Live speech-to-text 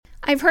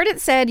I've heard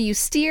it said you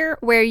steer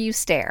where you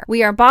stare.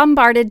 We are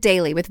bombarded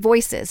daily with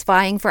voices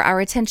vying for our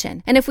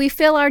attention. And if we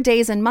fill our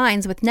days and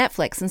minds with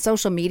Netflix and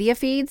social media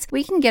feeds,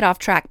 we can get off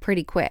track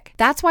pretty quick.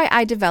 That's why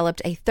I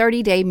developed a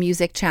 30-day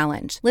music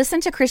challenge.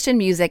 Listen to Christian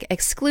music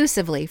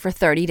exclusively for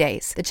 30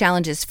 days. The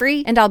challenge is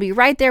free, and I'll be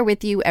right there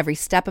with you every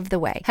step of the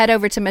way. Head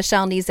over to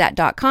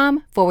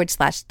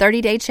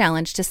michellenezat.com/30-day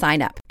challenge to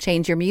sign up.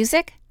 Change your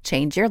music,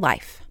 change your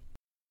life.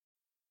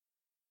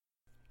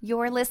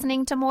 You're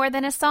listening to More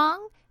Than a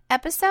Song?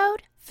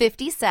 Episode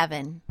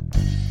 57.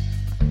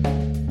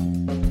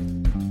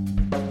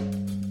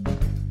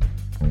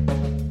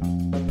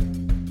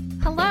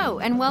 Hello,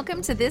 and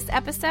welcome to this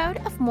episode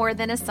of More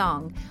Than a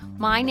Song.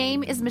 My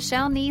name is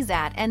Michelle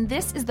Nezat, and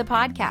this is the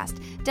podcast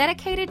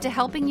dedicated to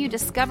helping you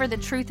discover the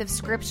truth of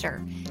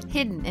Scripture,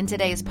 hidden in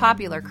today's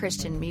popular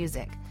Christian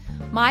music.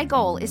 My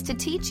goal is to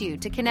teach you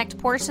to connect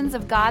portions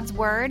of God's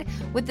Word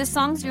with the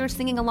songs you're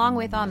singing along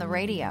with on the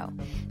radio,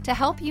 to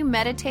help you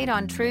meditate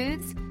on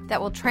truths that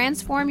will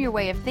transform your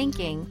way of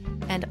thinking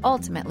and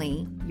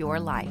ultimately your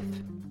life.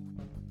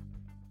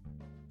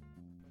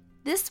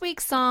 This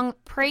week's song,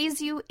 Praise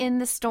You in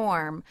the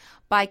Storm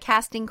by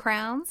Casting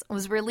Crowns,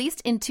 was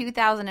released in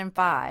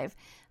 2005,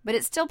 but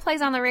it still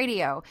plays on the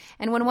radio.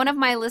 And when one of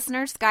my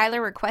listeners,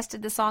 Skylar,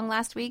 requested the song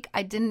last week,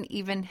 I didn't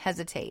even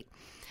hesitate.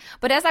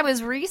 But as I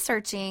was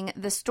researching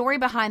the story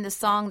behind the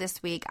song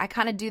this week, I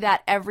kind of do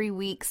that every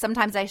week.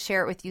 Sometimes I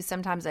share it with you,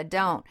 sometimes I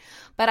don't.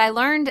 But I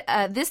learned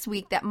this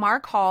week that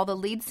Mark Hall, the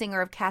lead singer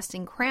of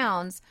Casting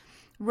Crowns,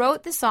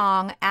 wrote the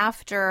song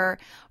after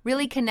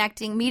really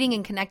meeting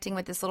and connecting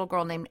with this little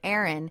girl named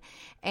Erin.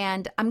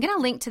 And I'm going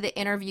to link to the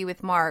interview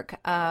with Mark.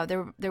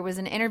 There was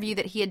an interview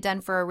that he had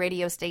done for a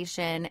radio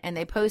station, and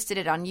they posted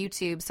it on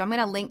YouTube. So I'm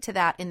going to link to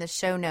that in the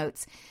show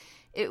notes.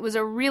 It was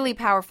a really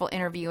powerful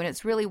interview, and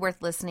it's really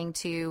worth listening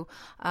to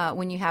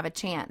when you have a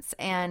chance.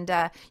 And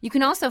you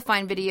can also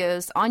find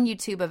videos on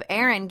YouTube of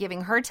Erin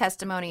giving her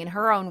testimony in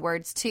her own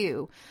words,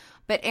 too.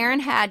 But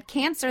Erin had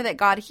cancer that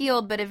God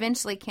healed, but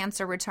eventually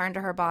cancer returned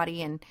to her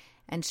body, and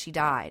she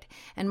died.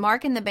 And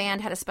Mark and the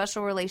band had a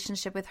special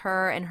relationship with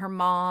her and her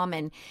mom,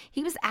 and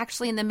he was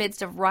actually in the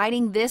midst of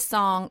writing this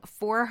song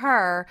for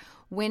her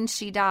when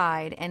she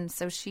died, and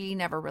so she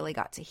never really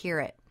got to hear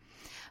it.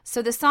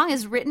 So the song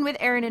is written with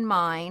Erin in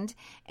mind,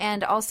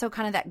 and also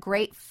kind of that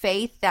great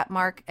faith that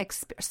Mark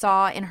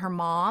saw in her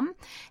mom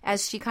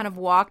as she kind of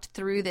walked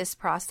through this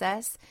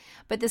process.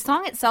 But the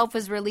song itself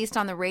was released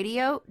on the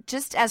radio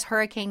just as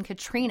Hurricane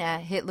Katrina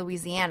hit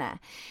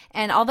Louisiana.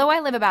 And although I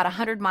live about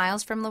 100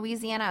 miles from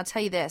Louisiana, I'll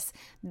tell you this,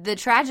 the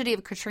tragedy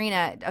of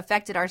Katrina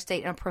affected our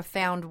state in a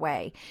profound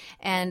way.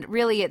 And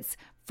really it's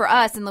for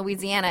us in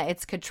Louisiana,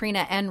 it's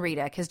Katrina and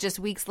Rita, because just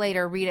weeks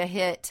later, Rita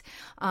hit.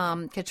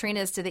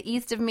 Katrina's to the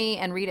east of me,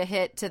 and Rita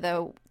hit to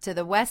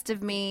the west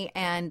of me,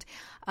 and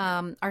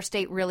our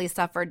state really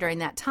suffered during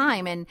that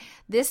time. And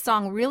this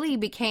song really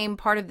became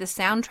part of the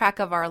soundtrack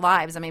of our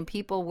lives. I mean,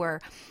 people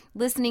were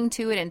listening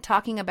to it and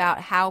talking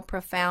about how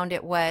profound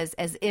it was,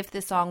 as if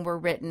the song were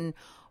written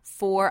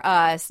for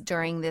us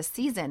during this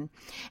season.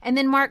 And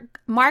then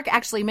Mark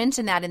actually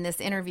mentioned that in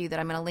this interview that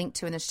I'm going to link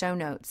to in the show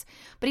notes.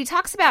 But he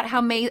talks about how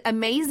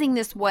amazing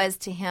this was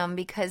to him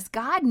because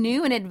God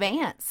knew in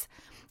advance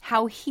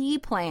how he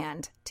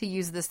planned to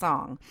use the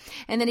song.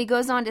 And then he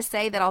goes on to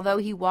say that although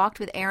he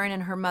walked with Erin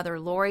and her mother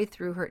Lori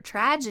through her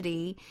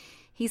tragedy,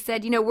 he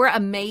said, we're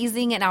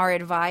amazing in our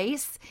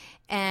advice,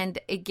 and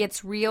it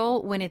gets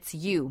real when it's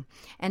you.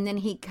 And then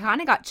he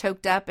kind of got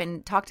choked up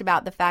and talked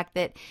about the fact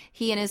that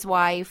he and his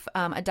wife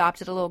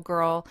adopted a little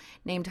girl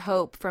named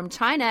Hope from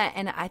China,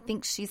 and I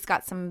think she's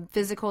got some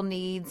physical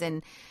needs.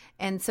 And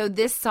so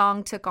this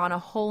song took on a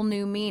whole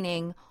new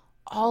meaning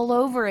all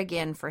over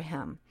again for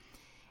him.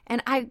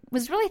 And I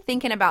was really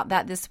thinking about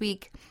that this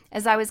week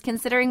as I was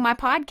considering my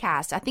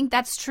podcast. I think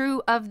that's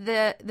true of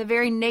the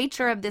very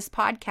nature of this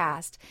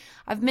podcast.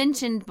 I've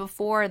mentioned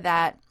before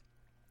that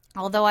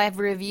although I've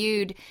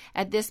reviewed,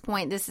 at this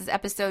point, this is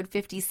episode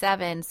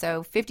 57,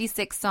 so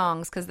 56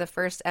 songs, because the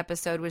first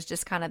episode was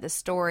just kind of the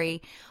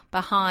story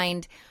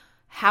behind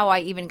how I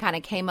even kind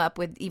of came up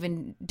with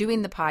even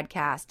doing the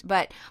podcast.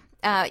 But,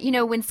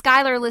 when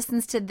Skylar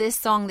listens to this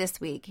song this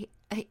week,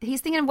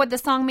 he's thinking of what the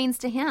song means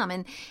to him,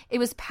 and it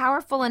was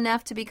powerful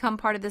enough to become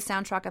part of the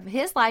soundtrack of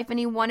his life, and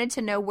he wanted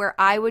to know where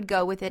I would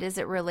go with it as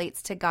it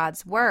relates to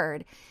God's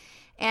Word.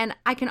 And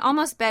I can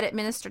almost bet it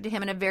ministered to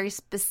him in a very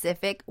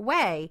specific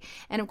way.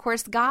 And of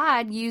course,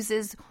 God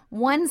uses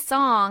one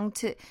song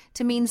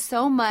to mean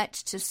so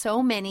much to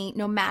so many,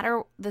 no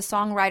matter the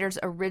songwriter's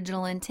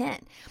original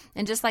intent.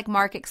 And just like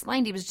Mark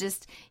explained, he was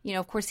just,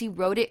 of course, he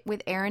wrote it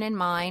with Erin in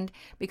mind,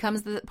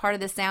 becomes the part of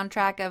the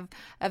soundtrack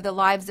of the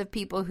lives of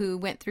people who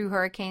went through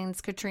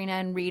hurricanes Katrina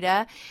and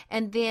Rita.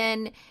 And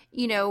then,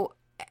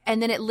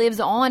 and then it lives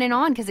on and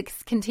on because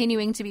it's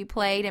continuing to be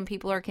played and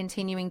people are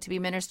continuing to be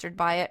ministered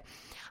by it.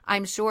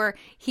 I'm sure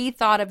he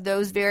thought of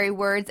those very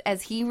words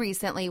as he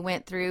recently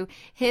went through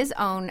his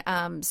own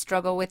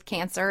struggle with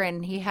cancer,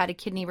 and he had a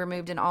kidney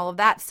removed and all of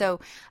that. So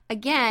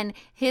again,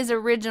 his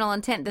original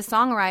intent, the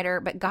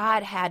songwriter, but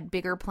God had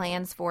bigger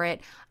plans for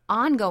it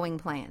ongoing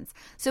plans.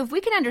 So if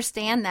we can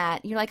understand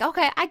that, you're like,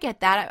 okay, I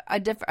get that.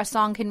 A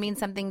song can mean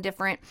something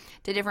different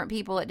to different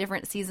people at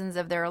different seasons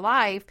of their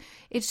life.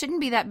 It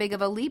shouldn't be that big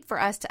of a leap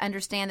for us to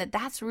understand that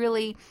that's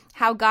really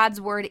how God's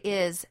word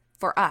is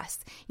for us.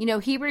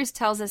 Hebrews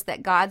tells us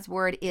that God's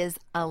word is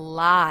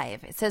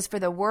alive. It says, for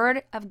the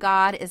word of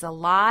God is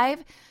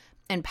alive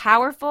and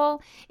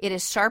powerful. It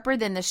is sharper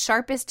than the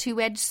sharpest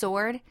two-edged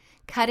sword,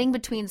 cutting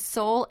between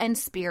soul and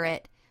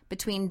spirit,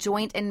 between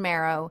joint and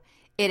marrow.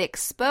 It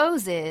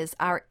exposes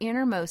our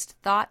innermost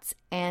thoughts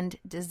and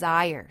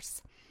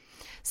desires.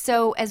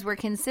 So as we're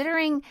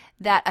considering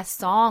that a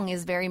song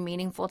is very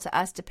meaningful to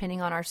us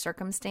depending on our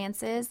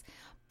circumstances,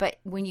 but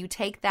when you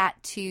take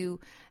that to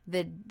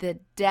the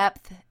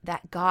depth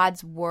that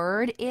God's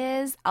word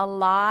is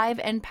alive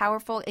and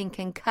powerful and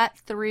can cut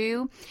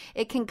through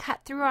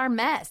our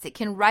mess. It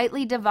can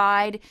rightly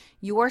divide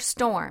your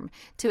storm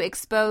to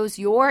expose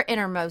your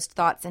innermost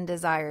thoughts and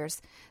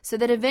desires so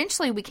that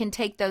eventually we can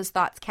take those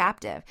thoughts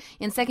captive.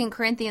 In 2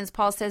 Corinthians,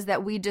 Paul says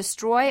that we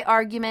destroy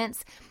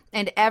arguments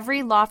and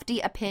every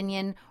lofty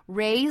opinion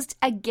raised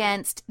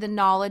against the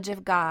knowledge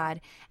of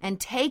God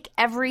and take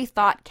every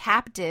thought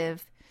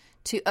captive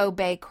to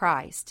obey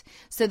Christ.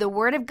 So the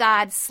word of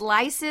God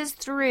slices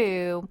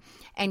through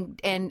and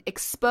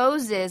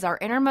exposes our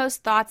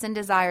innermost thoughts and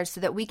desires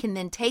so that we can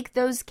then take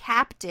those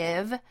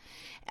captive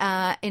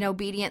in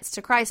obedience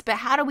to Christ. But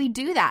how do we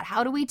do that?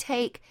 How do we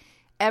take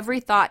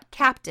every thought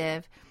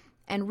captive?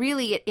 And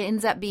really it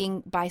ends up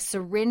being by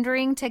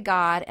surrendering to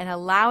God and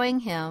allowing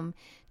Him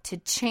to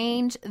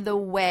change the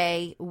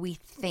way we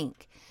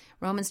think.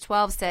 Romans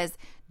 12 says,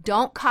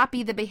 don't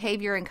copy the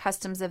behavior and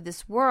customs of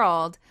this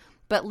world,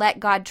 but let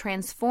God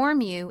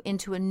transform you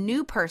into a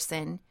new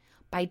person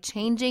by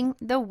changing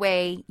the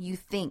way you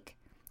think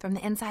from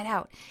the inside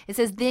out. It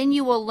says, then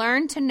you will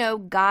learn to know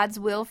God's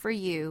will for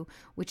you,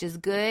 which is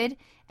good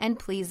and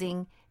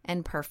pleasing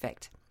and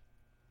perfect.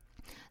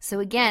 So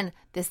again,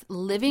 this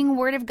living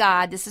word of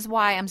God, this is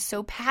why I'm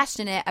so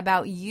passionate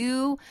about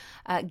you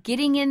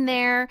getting in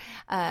there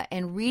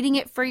and reading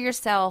it for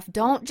yourself.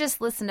 Don't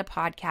just listen to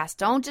podcasts.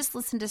 Don't just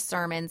listen to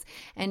sermons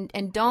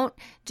and don't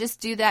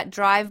just do that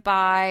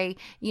drive-by,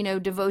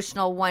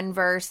 devotional one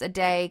verse a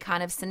day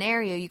kind of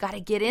scenario. You got to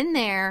get in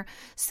there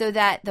so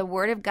that the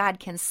word of God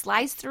can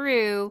slice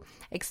through,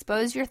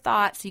 expose your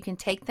thoughts so you can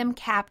take them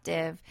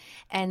captive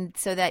and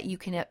so that you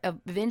can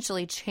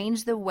eventually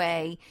change the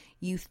way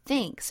you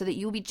think so that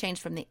you'll be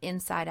changed from the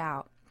inside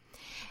out.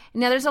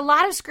 Now, there's a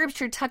lot of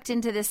scripture tucked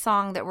into this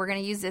song that we're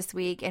going to use this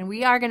week, and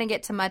we are going to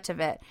get to much of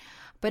it.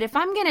 But if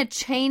I'm going to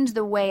change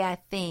the way I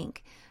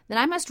think, then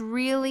I must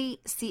really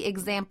see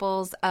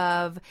examples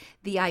of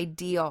the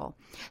ideal.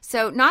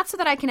 So not so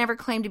that I can ever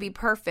claim to be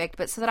perfect,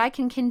 but so that I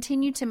can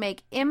continue to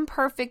make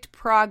imperfect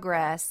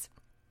progress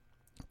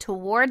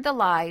toward the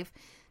life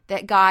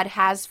that God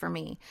has for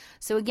me.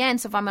 So again,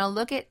 if I'm going to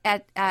look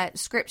at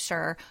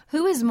scripture,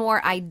 who is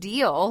more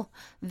ideal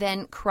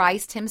than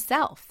Christ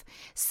himself?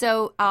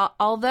 So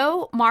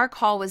although Mark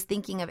Hall was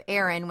thinking of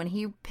Aaron when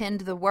he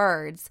penned the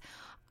words,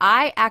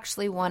 I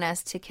actually want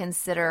us to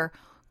consider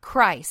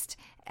Christ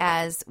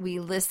as we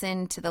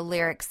listen to the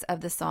lyrics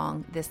of the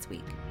song this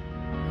week.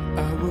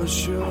 I was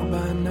sure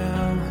by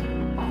now,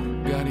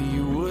 God,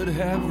 you would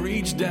have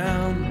reached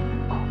down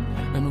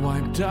and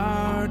wiped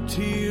our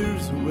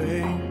tears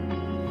away.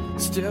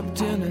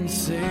 Stepped in and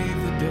saved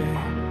the day.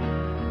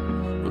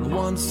 But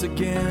once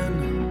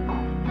again,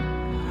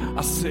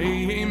 I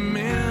say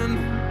amen,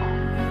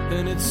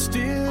 and it's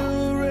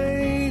still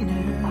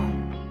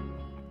raining.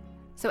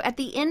 So at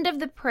the end of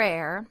the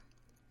prayer,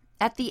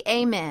 at the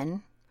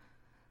amen,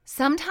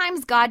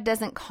 sometimes God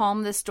doesn't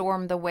calm the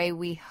storm the way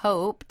we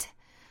hoped.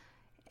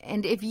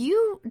 And if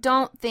you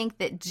don't think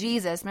that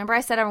Jesus, remember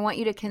I said I want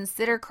you to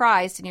consider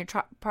Christ, and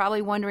you're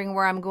probably wondering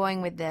where I'm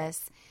going with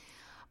this,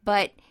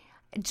 but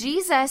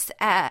Jesus, he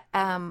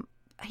kind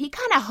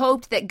of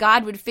hoped that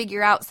God would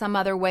figure out some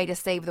other way to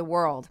save the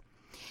world.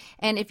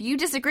 And if you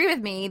disagree with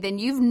me, then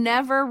you've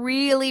never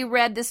really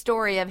read the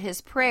story of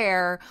his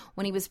prayer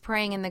when he was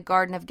praying in the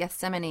Garden of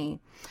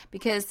Gethsemane.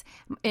 Because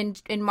in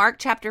Mark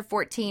chapter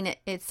 14,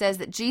 it says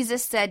that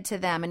Jesus said to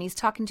them, and he's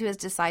talking to his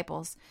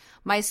disciples,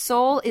 "My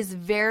soul is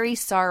very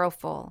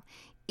sorrowful,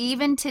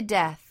 even to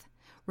death.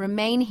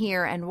 Remain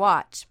here and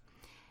watch."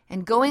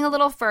 And going a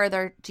little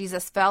further,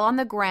 Jesus fell on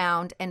the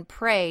ground and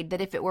prayed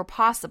that if it were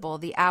possible,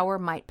 the hour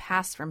might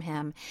pass from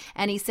him.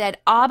 And he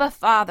said, "Abba,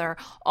 Father,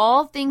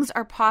 all things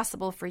are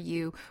possible for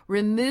you.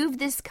 Remove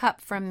this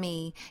cup from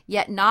me,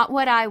 yet not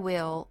what I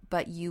will,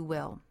 but you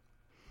will."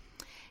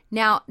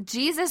 Now,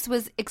 Jesus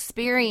was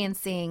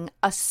experiencing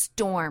a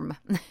storm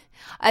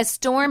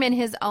in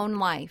his own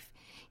life.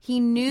 He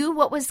knew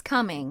what was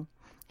coming.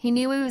 He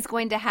knew he was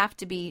going to have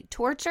to be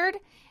tortured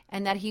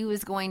and that he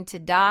was going to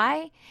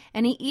die,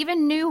 and he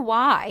even knew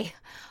why,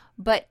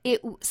 but it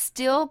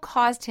still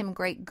caused him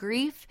great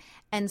grief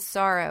and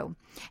sorrow.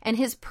 And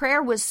his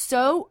prayer was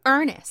so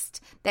earnest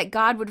that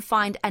God would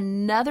find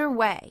another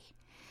way.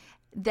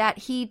 that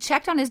he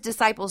checked on his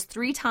disciples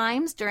 3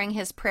 times during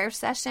his prayer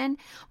session.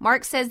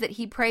 Mark says that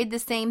he prayed the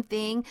same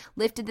thing,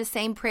 lifted the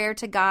same prayer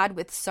to God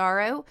with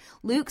sorrow.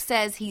 Luke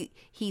says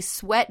he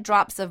sweat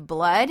drops of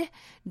blood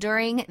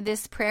during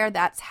this prayer.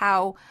 That's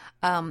how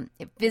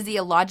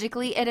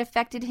physiologically it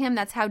affected him.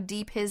 That's how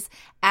deep his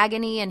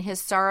agony and his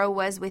sorrow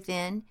was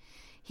within.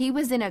 He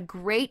was in a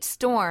great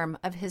storm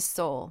of his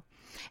soul.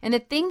 And the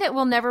thing that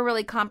we'll never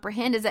really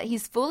comprehend is that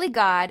he's fully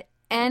God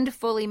and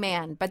fully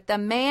man. But the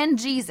man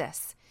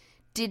Jesus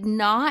did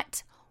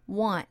not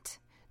want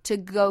to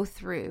go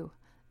through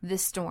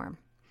this storm.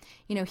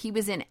 You know, he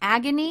was in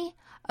agony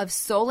of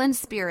soul and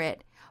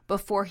spirit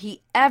before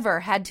he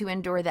ever had to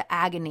endure the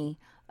agony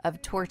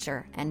of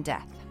torture and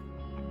death.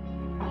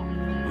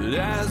 But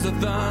as the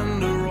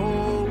thunder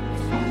rolls,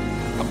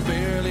 I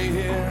barely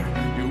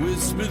hear you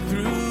whisper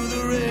through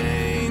the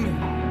rain,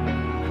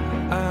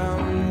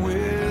 I'm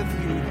with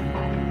you.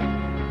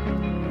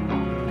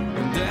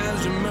 And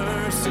as your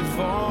mercy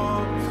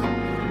falls,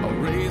 I'll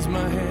raise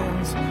my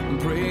hands and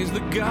praise the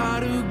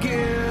God who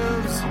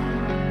gives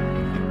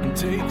and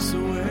takes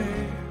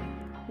away.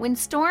 When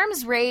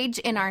storms rage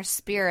in our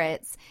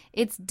spirits,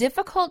 it's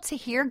difficult to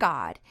hear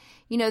God.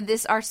 You know,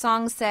 our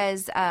song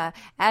says,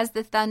 as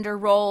the thunder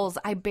rolls,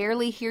 I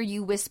barely hear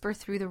you whisper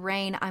through the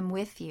rain, I'm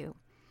with you.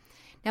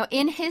 Now,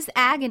 in his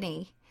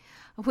agony,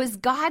 was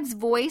God's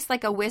voice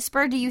like a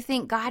whisper? Do you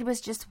think God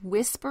was just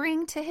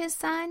whispering to his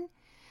son?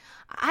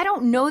 I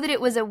don't know that it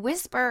was a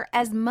whisper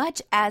as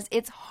much as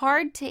it's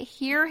hard to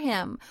hear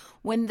him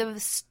when the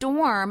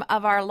storm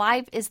of our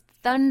life is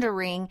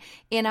thundering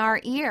in our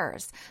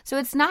ears. So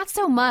it's not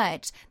so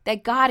much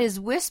that God is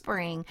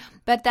whispering,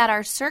 but that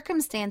our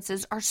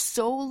circumstances are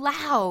so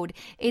loud,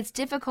 it's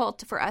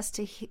difficult for us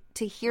to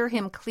hear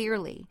him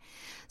clearly.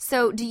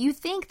 So do you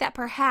think that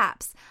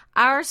perhaps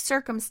our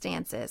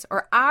circumstances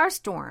or our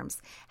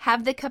storms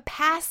have the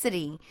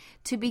capacity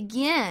to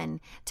begin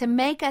to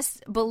make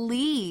us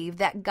believe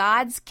that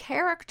God's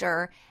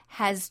character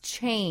has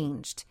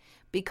changed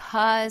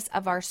because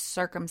of our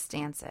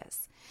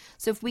circumstances?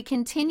 So if we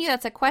continue,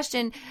 that's a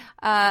question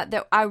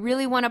that I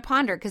really want to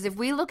ponder, because if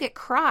we look at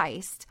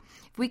Christ,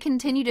 if we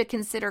continue to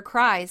consider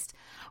Christ,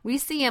 we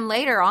see him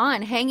later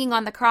on hanging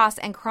on the cross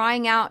and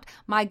crying out,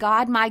 my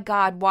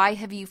God, why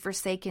have you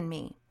forsaken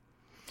me?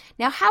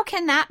 Now, how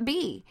can that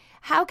be?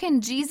 How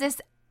can Jesus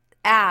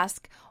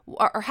ask,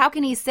 or how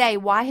can he say,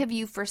 why have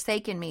you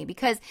forsaken me?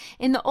 Because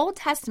in the Old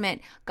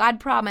Testament, God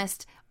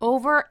promised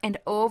over and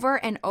over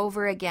and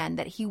over again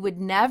that he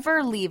would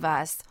never leave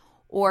us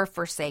or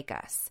forsake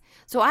us.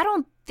 So I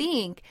don't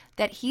think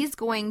that he's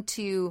going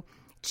to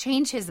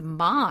change his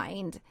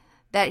mind,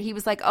 that he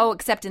was like, oh,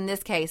 except in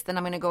this case, then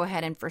I'm going to go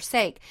ahead and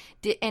forsake.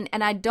 And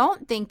I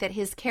don't think that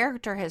his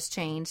character has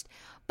changed,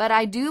 but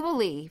I do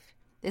believe,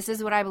 this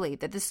is what I believe,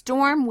 that the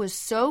storm was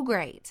so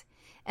great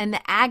and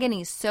the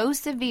agony so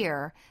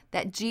severe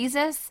that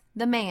Jesus,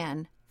 the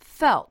man,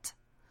 felt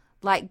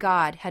like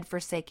God had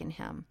forsaken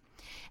him.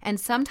 And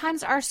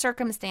sometimes our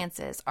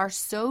circumstances are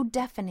so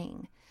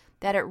deafening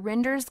that it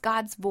renders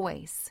God's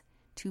voice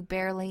to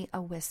barely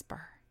a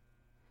whisper.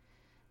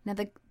 Now,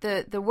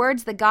 the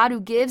words, the God who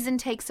gives and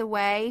takes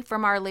away,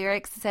 from our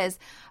lyrics says,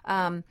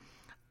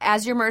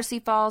 as your mercy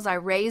falls, I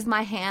raise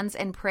my hands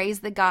and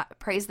praise the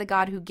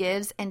God who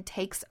gives and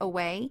takes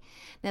away.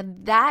 Now,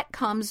 that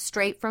comes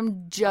straight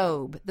from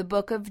Job, the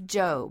book of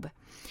Job.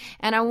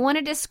 And I want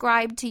to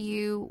describe to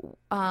you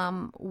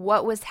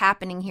what was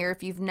happening here.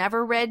 If you've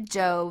never read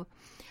Job,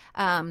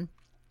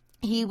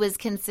 he was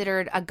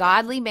considered a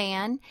godly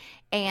man,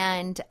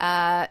 and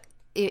I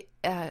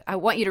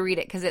want you to read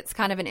it because it's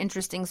kind of an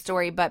interesting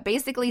story. But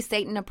basically,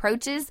 Satan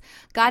approaches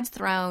God's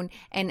throne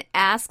and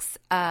asks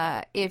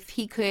if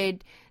he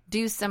could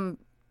do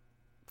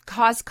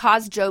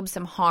cause Job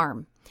some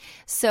harm,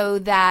 so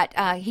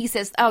that he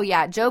says, oh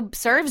yeah, Job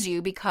serves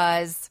you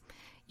because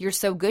you're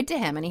so good to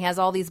him and he has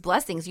all these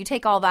blessings. You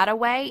take all that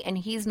away and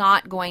he's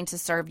not going to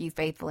serve you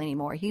faithfully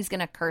anymore. He's going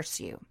to curse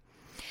you.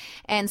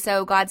 And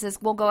so God says,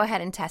 well, go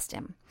ahead and test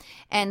him.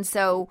 And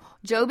so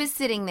Job is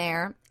sitting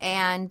there,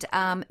 and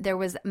there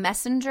was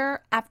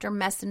messenger after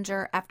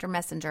messenger after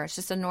messenger. It's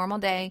just a normal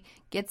day.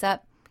 Gets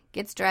up,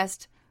 gets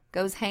dressed,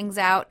 goes, hangs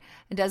out,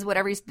 and does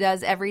whatever he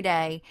does every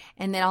day.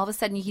 And then all of a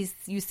sudden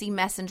you see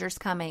messengers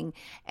coming,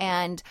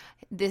 and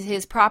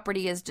his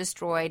property is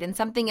destroyed and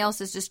something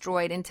else is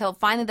destroyed, until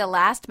finally the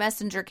last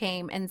messenger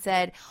came and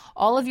said,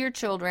 all of your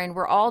children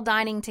were all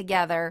dining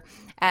together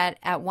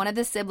at one of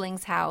the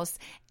siblings' house,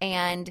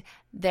 and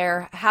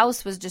their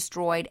house was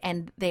destroyed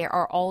and they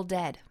are all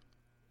dead.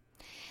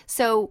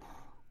 So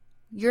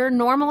your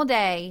normal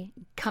day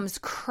comes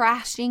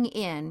crashing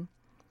in,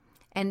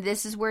 and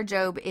this is where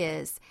Job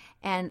is.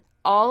 And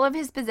all of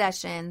his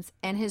possessions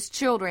and his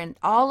children,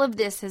 all of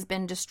this has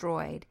been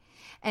destroyed.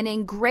 And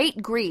in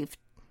great grief,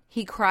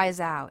 he cries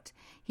out.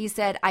 He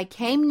said, I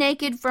came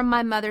naked from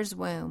my mother's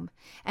womb,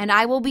 and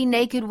I will be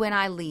naked when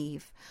I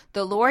leave.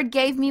 The Lord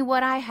gave me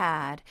what I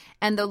had,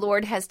 and the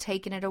Lord has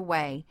taken it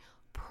away.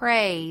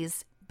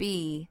 Praise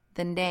be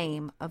the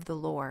name of the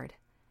Lord.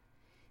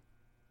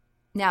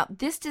 Now,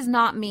 this does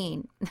not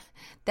mean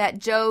that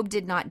Job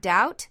did not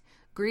doubt,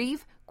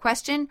 grieve,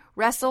 question,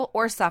 wrestle,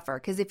 or suffer.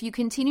 Because if you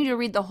continue to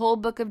read the whole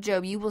book of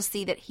Job, you will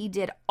see that he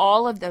did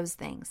all of those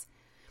things.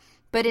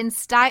 But in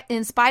spite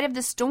of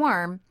the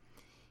storm,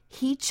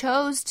 he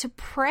chose to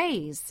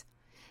praise.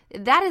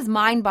 That is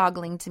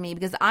mind-boggling to me,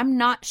 because I'm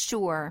not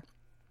sure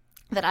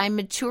that I'm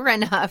mature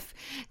enough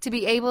to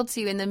be able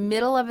to, in the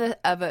middle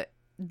of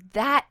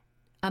that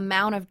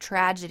amount of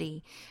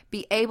tragedy,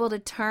 be able to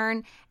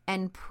turn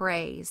and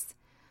praise.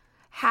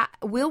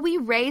 Will we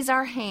raise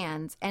our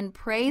hands and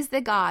praise the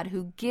God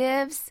who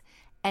gives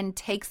and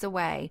takes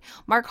away?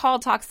 Mark Hall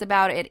talks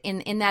about it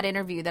in that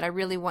interview that I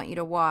really want you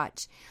to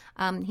watch.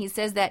 He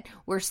says that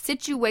we're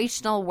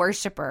situational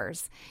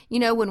worshipers.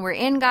 When we're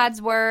in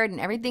God's word and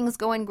everything's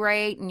going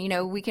great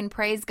and, we can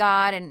praise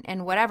God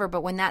and whatever.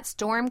 But when that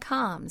storm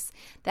comes,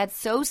 that's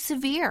so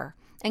severe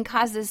and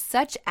causes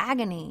such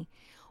agony,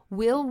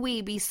 will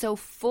we be so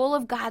full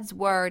of God's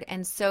word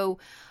and so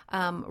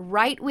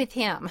right with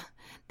him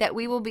that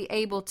we will be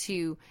able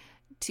to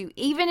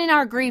even in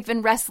our grief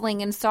and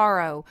wrestling and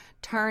sorrow,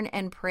 turn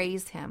and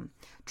praise him,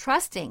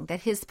 trusting that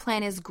his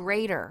plan is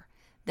greater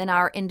than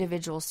our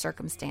individual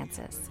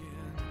circumstances.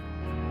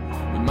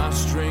 My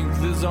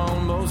strength is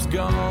almost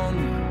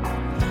gone.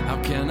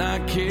 How can I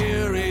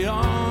carry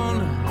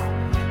on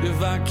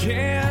if I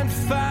can't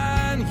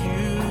find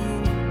you?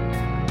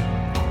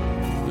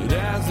 But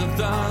as the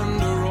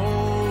thunder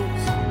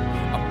rolls,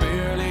 I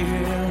barely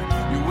hear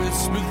you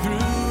whisper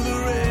through the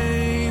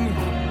rain.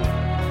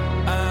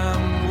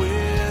 I'm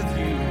with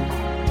you.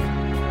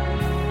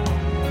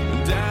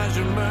 And as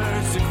your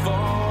mercy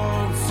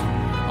falls,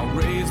 I'll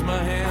raise my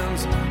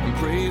hands and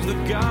praise the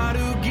God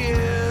who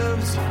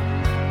gives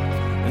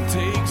and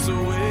takes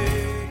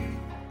away.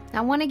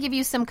 I want to give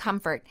you some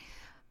comfort,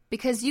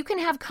 because you can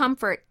have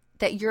comfort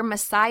that your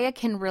Messiah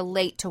can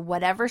relate to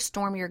whatever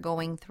storm you're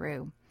going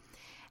through.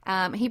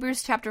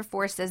 Hebrews chapter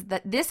 4 says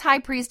that this high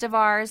priest of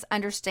ours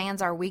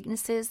understands our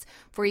weaknesses,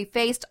 for he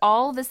faced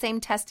all the same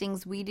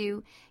testings we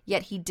do,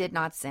 yet he did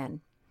not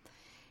sin.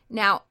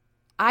 Now,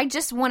 I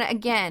just want to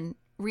again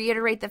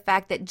reiterate the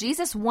fact that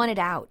Jesus wanted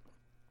out.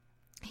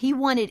 He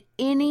wanted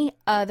any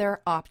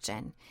other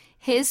option.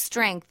 His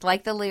strength,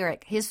 like the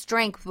lyric, his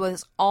strength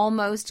was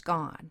almost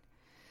gone.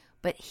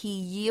 But he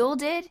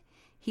yielded,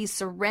 he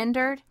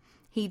surrendered,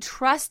 he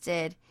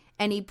trusted,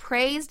 and he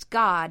praised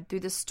God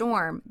through the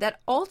storm that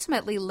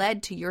ultimately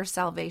led to your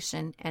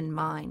salvation and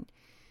mine.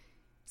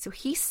 So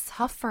he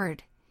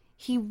suffered.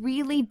 He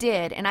really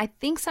did. And I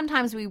think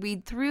sometimes we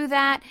read through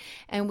that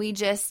and we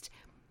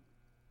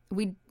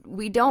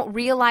don't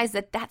realize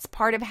that that's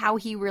part of how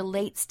he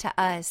relates to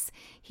us.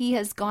 He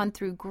has gone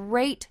through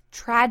great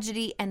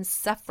tragedy and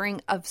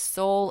suffering of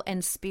soul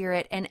and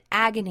spirit and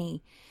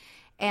agony.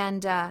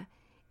 And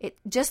it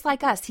just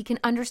like us, he can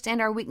understand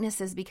our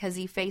weaknesses because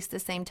he faced the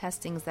same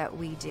testings that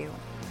we do.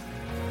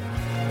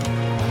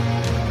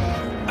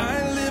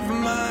 I lift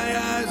my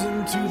eyes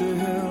into the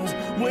hills.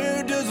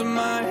 Where does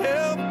my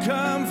help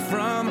come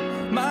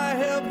from? My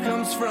help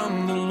comes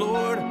from the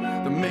Lord,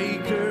 the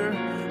maker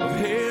of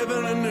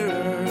heaven and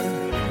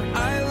earth.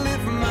 I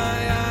lift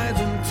my eyes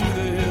into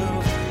the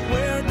hills.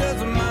 Where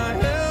does my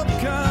help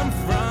come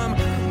from?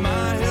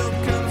 My help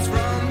comes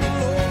from the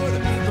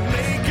Lord, the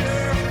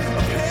maker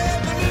of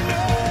heaven and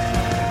earth.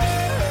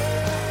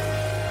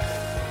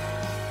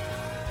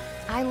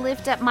 I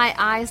lift up my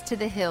eyes to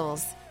the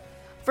hills.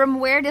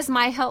 From where does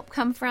my help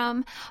come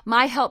from?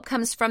 My help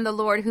comes from the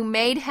Lord who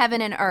made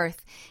heaven and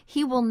earth.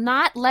 He will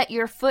not let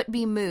your foot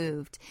be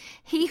moved.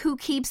 He who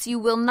keeps you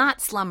will not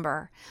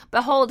slumber.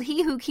 Behold,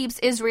 he who keeps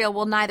Israel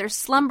will neither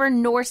slumber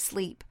nor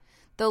sleep.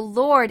 The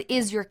Lord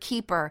is your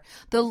keeper.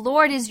 The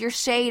Lord is your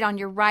shade on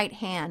your right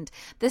hand.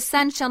 The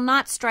sun shall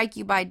not strike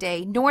you by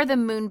day, nor the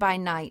moon by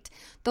night.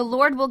 The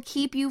Lord will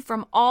keep you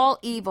from all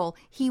evil.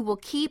 He will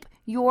keep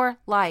your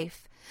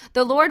life.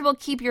 The Lord will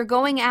keep your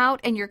going out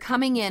and your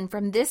coming in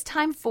from this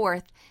time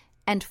forth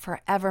and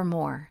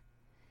forevermore.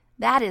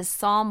 That is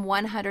Psalm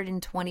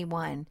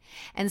 121.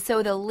 And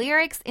so the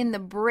lyrics in the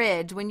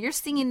bridge, when you're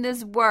singing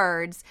these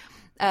words,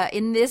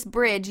 in this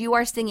bridge, you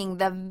are singing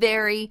the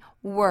very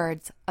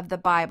words of the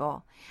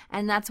Bible.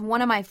 And that's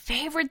one of my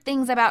favorite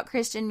things about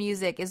Christian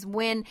music, is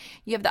when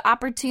you have the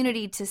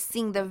opportunity to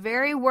sing the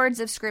very words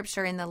of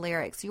Scripture in the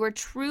lyrics. You are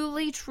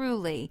truly,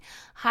 truly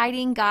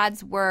hiding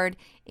God's word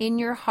in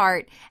your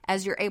heart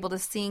as you're able to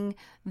sing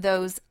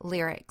those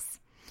lyrics.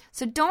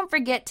 So don't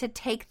forget to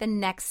take the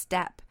next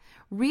step.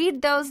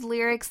 Read those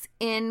lyrics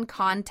in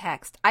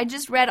context. I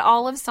just read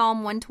all of Psalm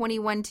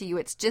 121 to you.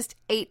 It's just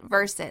 8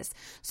 verses.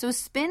 So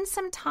spend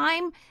some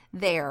time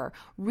there.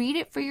 Read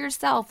it for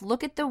yourself.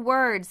 Look at the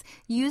words.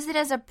 Use it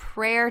as a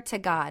prayer to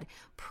God.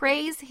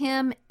 Praise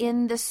him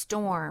in the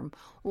storm.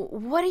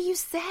 What do you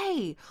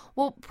say?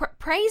 Well,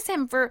 praise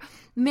him for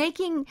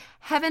making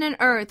heaven and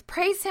earth.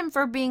 Praise him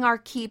for being our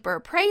keeper.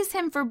 Praise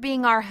him for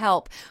being our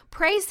help.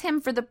 Praise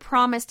him for the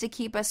promise to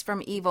keep us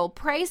from evil.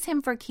 Praise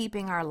him for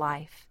keeping our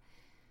life.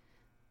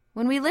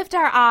 When we lift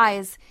our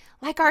eyes,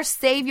 Like our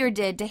Savior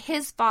did to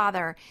his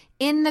Father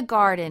in the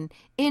garden,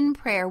 in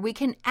prayer, we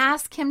can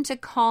ask him to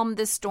calm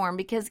the storm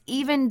because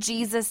even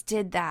Jesus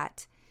did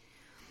that.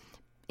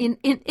 In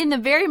the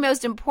very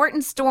most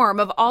important storm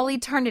of all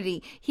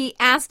eternity, he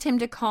asked him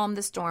to calm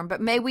the storm.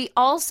 But may we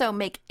also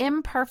make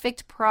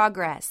imperfect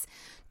progress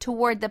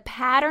toward the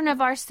pattern of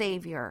our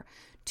Savior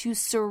to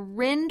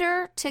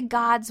surrender to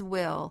God's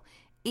will,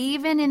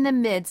 even in the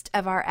midst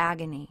of our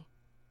agony.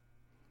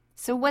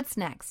 So what's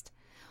next?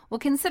 Well,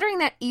 considering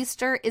that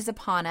Easter is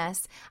upon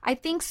us, I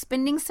think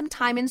spending some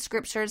time in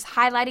scriptures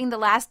highlighting the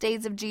last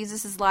days of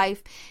Jesus'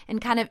 life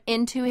and kind of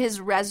into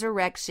his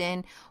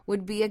resurrection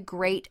would be a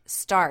great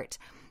start.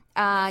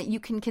 You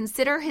can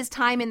consider his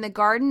time in the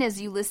garden as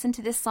you listen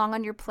to this song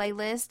on your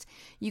playlist.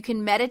 You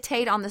can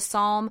meditate on the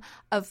Psalm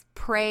of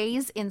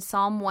Praise in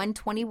Psalm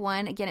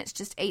 121. Again, it's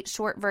just 8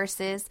 short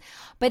verses.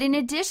 But in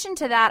addition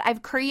to that,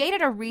 I've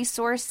created a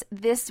resource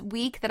this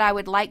week that I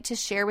would like to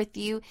share with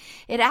you.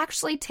 It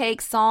actually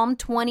takes Psalm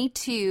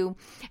 22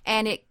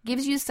 and it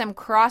gives you some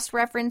cross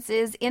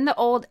references in the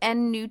Old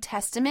and New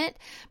Testament,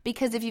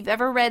 because if you've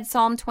ever read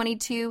Psalm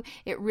 22,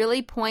 it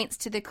really points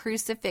to the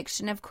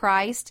crucifixion of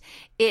Christ.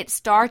 It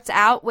starts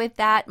out with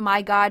that,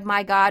 my God,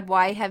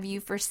 why have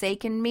you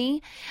forsaken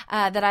me,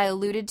 that I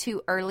alluded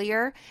to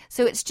earlier.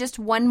 So it's just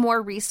one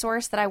more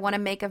resource that I want to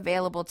make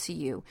available to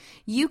you.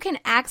 You can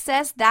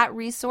access that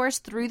resource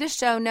through the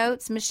show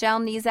notes,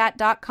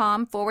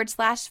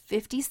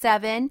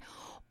 michellenezat.com/57.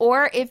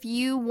 Or if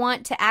you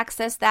want to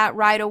access that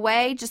right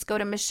away, just go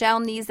to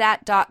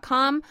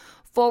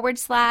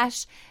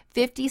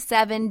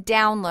michellenezat.com/57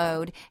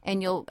 download,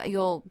 and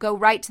you'll go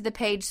right to the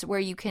page where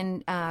you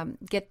can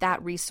get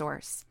that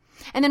resource.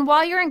 And then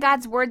while you're in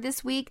God's Word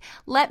this week,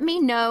 let me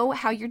know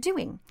how you're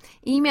doing.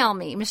 Email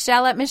me,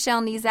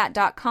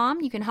 michelle@michellenezat.com.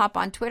 You can hop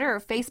on Twitter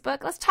or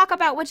Facebook. Let's talk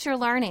about what you're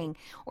learning.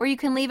 Or you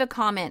can leave a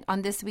comment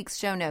on this week's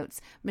show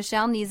notes,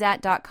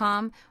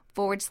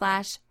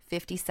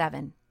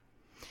 michellenezat.com/57.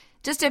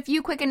 Just a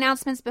few quick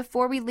announcements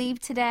before we leave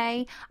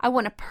today. I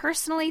want to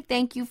personally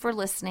thank you for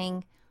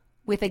listening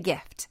with a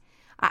gift.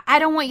 I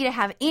don't want you to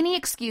have any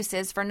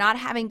excuses for not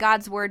having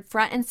God's Word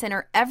front and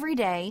center every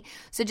day.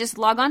 So just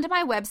log on to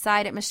my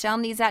website at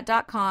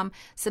michellenezat.com,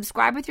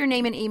 subscribe with your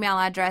name and email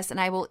address, and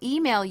I will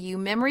email you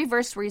memory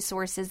verse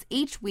resources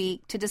each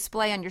week to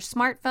display on your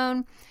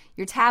smartphone,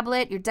 your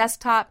tablet, your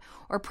desktop,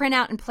 or print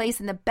out and place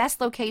in the best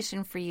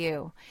location for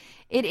you.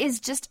 It is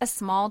just a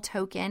small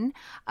token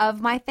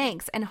of my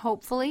thanks and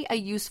hopefully a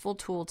useful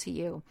tool to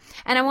you.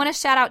 And I want to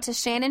shout out to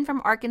Shannon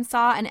from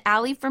Arkansas and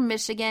Allie from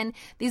Michigan.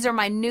 These are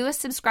my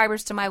newest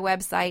subscribers to my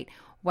website.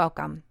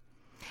 Welcome.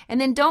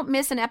 And then don't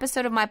miss an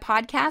episode of my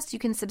podcast. You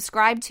can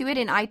subscribe to it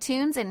in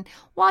iTunes. And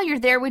while you're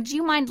there, would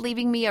you mind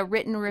leaving me a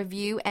written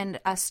review and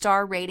a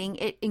star rating?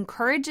 It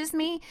encourages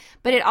me,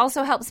 but it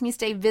also helps me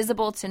stay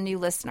visible to new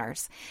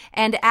listeners.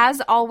 And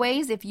as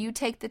always, if you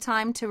take the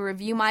time to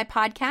review my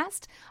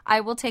podcast,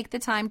 I will take the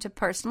time to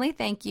personally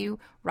thank you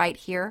right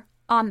here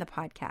on the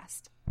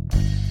podcast.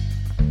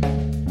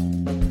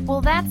 Well,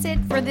 that's it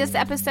for this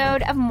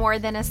episode of More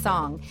Than a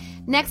Song.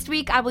 Next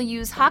week, I will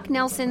use Hawk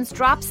Nelson's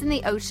Drops in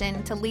the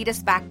Ocean to lead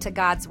us back to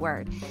God's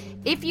Word.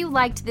 If you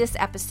liked this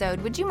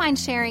episode, would you mind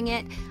sharing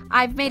it?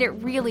 I've made it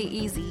really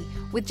easy.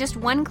 With just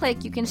one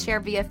click, you can share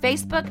via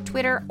Facebook,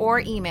 Twitter, or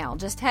email.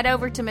 Just head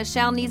over to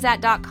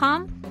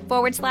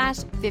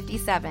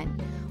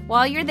michellenezat.com/57.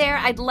 While you're there,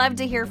 I'd love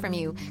to hear from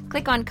you.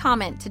 Click on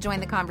comment to join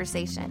the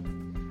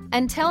conversation.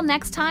 Until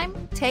next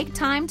time, take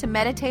time to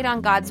meditate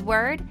on God's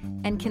Word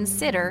and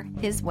consider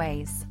His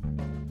ways.